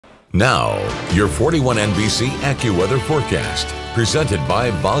Now, your 41 NBC AccuWeather forecast, presented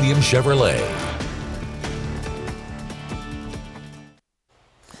by Volume Chevrolet.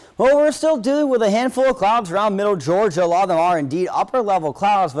 Well, we're still dealing with a handful of clouds around middle Georgia. A lot of them are indeed upper level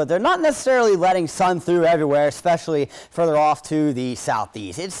clouds, but they're not necessarily letting sun through everywhere, especially further off to the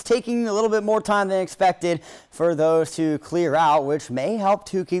southeast. It's taking a little bit more time than expected for those to clear out, which may help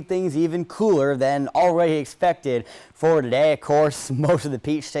to keep things even cooler than already expected for today. Of course, most of the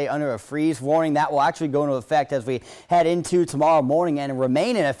peaks stay under a freeze warning. That will actually go into effect as we head into tomorrow morning and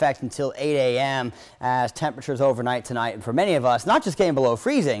remain in effect until 8 a.m. as temperatures overnight tonight, and for many of us, not just getting below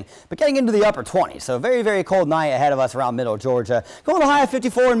freezing, but getting into the upper 20s. So very, very cold night ahead of us around middle Georgia. Going to high of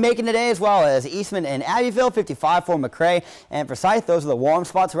 54 in Macon today, as well as Eastman and Abbeville, 55 for McRae and Forsyth. Those are the warm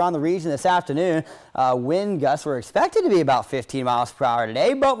spots around the region this afternoon. Wind gusts were expected to be about 15 miles per hour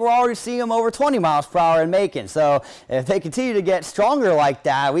today, but we're already seeing them over 20 miles per hour in Macon. So if they continue to get stronger like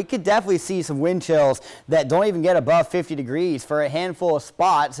that, we could definitely see some wind chills that don't even get above 50 degrees for a handful of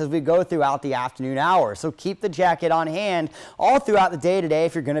spots as we go throughout the afternoon hours. So keep the jacket on hand all throughout the day today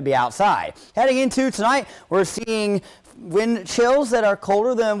if you're going to be outside. Heading into tonight, we're seeing wind chills that are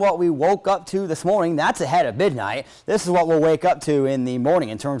colder than what we woke up to this morning. That's ahead of midnight. This is what we'll wake up to in the morning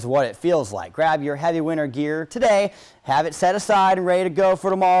in terms of what it feels like. Grab your heavy winter gear today. Have it set aside and ready to go for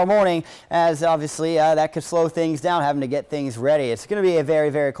tomorrow morning, as obviously that could slow things down, having to get things ready. It's going to be a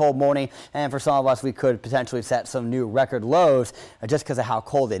very, very cold morning, and for some of us, we could potentially set some new record lows just because of how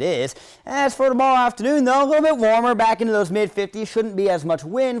cold it is. As for tomorrow afternoon, though, a little bit warmer, back into those mid-50s. Shouldn't be as much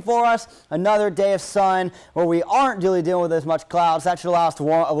wind for us. Another day of sun where we aren't really dealing with as much clouds. That should allow us to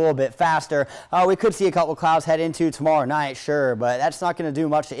warm up a little bit faster. We could see a couple of clouds head into tomorrow night, sure, but that's not going to do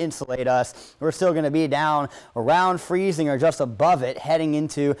much to insulate us. We're still going to be down around freezing or just above it heading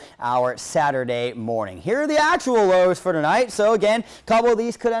into our Saturday morning. Here are the actual lows for tonight. So again, a couple of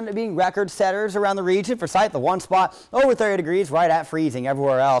these could end up being record setters around the region. For Forsyth, the one spot over 30 degrees, right at freezing.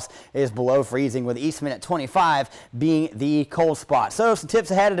 Everywhere else is below freezing, with Eastman at 25 being the cold spot. So some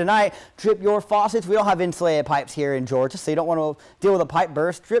tips ahead of tonight: drip your faucets. We don't have insulated pipes here in Georgia, so you don't want to deal with a pipe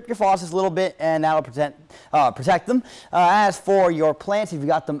burst. Drip your faucets a little bit, and that'll protect them. As for your plants, if you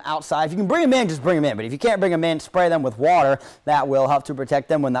got them outside, if you can bring them in, just bring them in. But if you can't bring them in, spray them with water. That will help to protect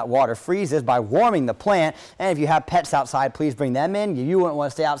them when that water freezes by warming the plant. And if you have pets outside, please bring them in. You wouldn't want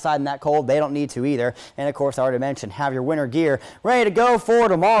to stay outside in that cold. They don't need to either. And of course, I already mentioned, have your winter gear ready to go for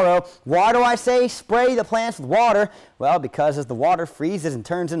tomorrow. Why do I say spray the plants with water? Well, because as the water freezes and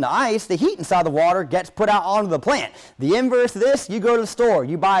turns into ice, the heat inside the water gets put out onto the plant. The inverse of this, you go to the store,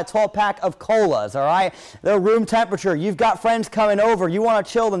 you buy a 12-pack of colas, all right? They're room temperature. You've got friends coming over. You want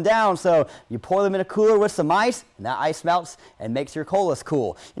to chill them down, so you pour them in a cooler with some ice, and that ice melts and makes your colas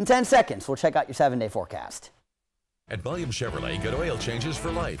cool. In 10 seconds, we'll check out your 7-day forecast. At Volume Chevrolet, get oil changes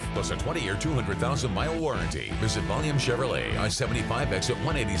for life, plus a 20-year, 200,000-mile warranty. Visit Volume Chevrolet, I-75 exit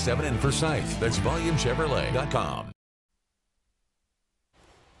 187 in Forsyth. That's VolumeChevrolet.com.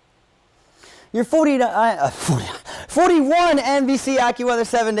 Your 41 NBC AccuWeather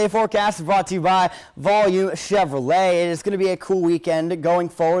 7-day forecast is brought to you by Volume Chevrolet. It is going to be a cool weekend going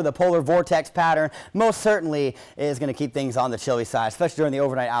forward. The polar vortex pattern most certainly is going to keep things on the chilly side, especially during the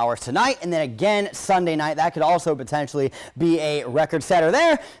overnight hours tonight, and then again Sunday night. That could also potentially be a record setter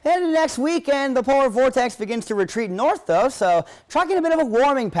there. And next weekend, the polar vortex begins to retreat north, though, so tracking a bit of a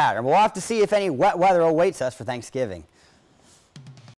warming pattern. We'll have to see if any wet weather awaits us for Thanksgiving.